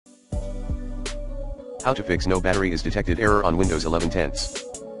How to fix no battery is detected error on Windows 11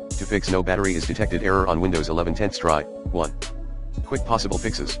 10s. To fix no battery is detected error on Windows 11 10s, try 1. Quick possible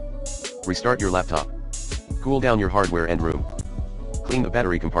fixes. Restart your laptop. Cool down your hardware and room. Clean the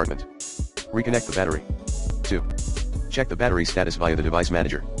battery compartment. Reconnect the battery. 2. Check the battery status via the device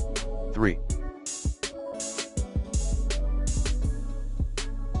manager. 3.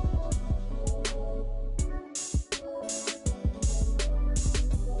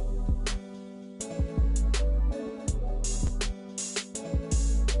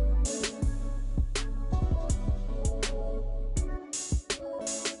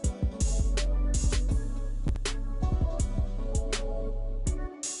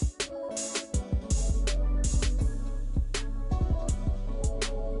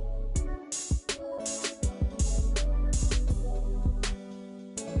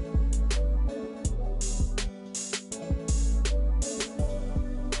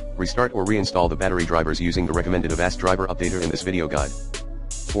 Restart or reinstall the battery drivers using the recommended Avast driver updater in this video guide.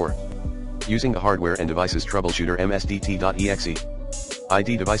 4. Using the hardware and devices troubleshooter msdt.exe.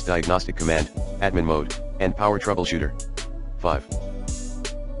 ID DeviceDiagnostic command, admin mode, and power troubleshooter. 5.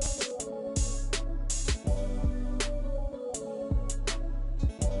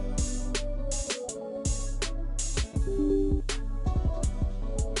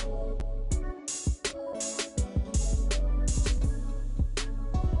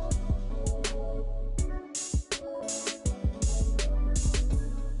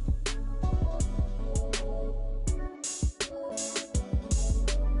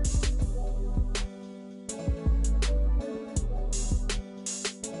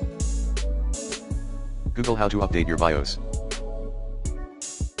 Google how to update your BIOS.